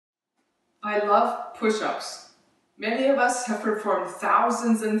I love push-ups. Many of us have performed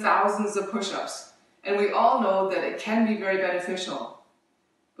thousands and thousands of push-ups, and we all know that it can be very beneficial.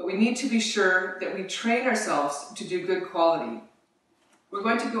 But we need to be sure that we train ourselves to do good quality. We're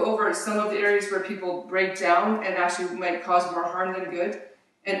going to go over some of the areas where people break down and actually might cause more harm than good,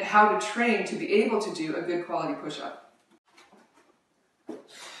 and how to train to be able to do a good quality push-up.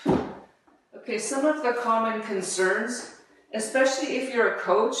 Okay, some of the common concerns, especially if you're a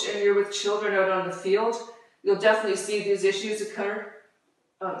coach and you're with children out on the field, you'll definitely see these issues occur.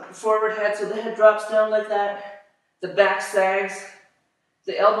 Forward head, so the head drops down like that, the back sags,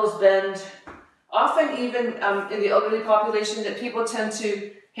 the elbows bend. Often even in the elderly population, that people tend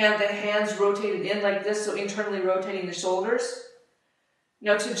to have the hands rotated in like this, so internally rotating the shoulders.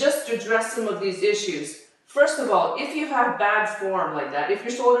 Now, to just address some of these issues, first of all, if you have bad form like that, if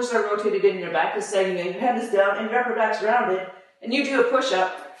your shoulders are rotated in, your back is sagging, and your head is down, and your upper back's rounded, and you do a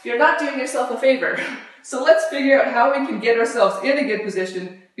push-up, you're not doing yourself a favor. So let's figure out how we can get ourselves in a good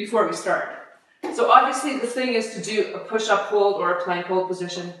position before we start. So obviously the thing is to do a push-up hold or a plank hold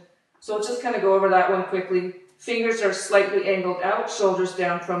position. So let's just kind of go over that one quickly. Fingers are slightly angled out, shoulders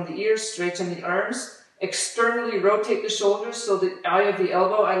down from the ears, straighten the arms. Externally rotate the shoulders, so the eye of the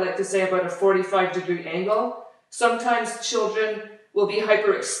elbow, I like to say about a 45-degree angle. Sometimes children will be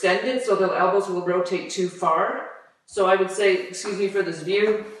hyperextended, so their elbows will rotate too far. So I would say, excuse me for this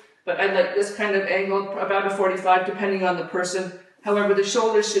view, but I like this kind of angle, about a 45, depending on the person. However, the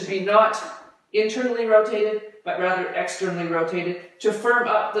shoulders should be not internally rotated, but rather externally rotated. To firm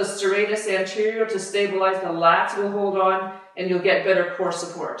up the serratus anterior, to stabilize the lats will hold on, and you'll get better core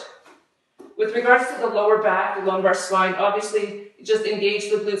support. With regards to the lower back, the lumbar spine, obviously just engage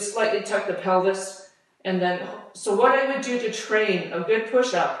the glutes, slightly tuck the pelvis, and then, so what I would do to train a good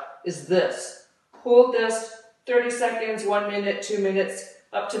push-up is this. Hold this 30 seconds, 1 minute, 2 minutes,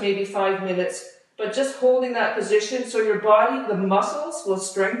 up to maybe 5 minutes, but just holding that position so your body, the muscles will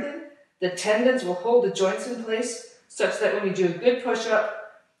strengthen, the tendons will hold the joints in place, such that when you do a good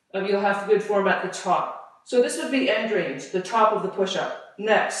push-up, you'll have good form at the top. So this would be end range, the top of the push-up.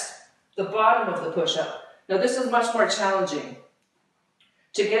 Next, the bottom of the push-up. Now this is much more challenging.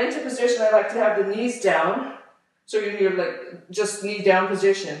 To get into position, I like to have the knees down, so you're like just knee down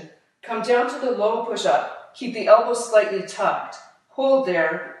position. Come down to the low push-up, keep the elbows slightly tucked. Hold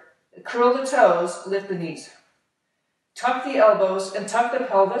there, curl the toes, lift the knees. Tuck the elbows and tuck the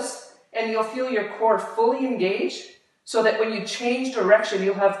pelvis, and you'll feel your core fully engaged, so that when you change direction,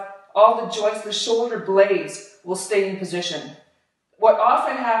 you'll have all the joints, the shoulder blades will stay in position. What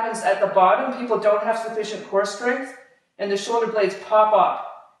often happens at the bottom, people don't have sufficient core strength, and the shoulder blades pop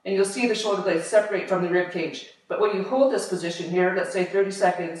up, and you'll see the shoulder blades separate from the rib cage. But when you hold this position here, let's say 30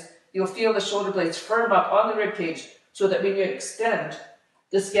 seconds, you'll feel the shoulder blades firm up on the rib cage, so that when you extend,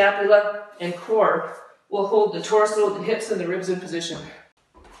 the scapula and core will hold the torso, the hips, and the ribs in position.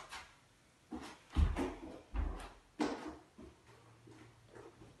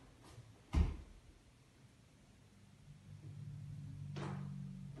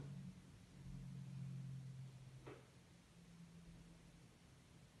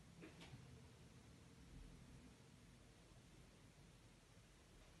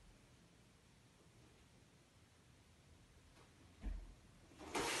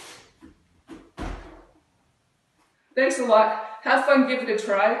 Thanks a lot. Have fun, give it a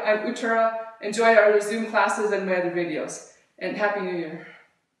try. I'm Uttara. Enjoy our Zoom classes and my other videos. And Happy New Year.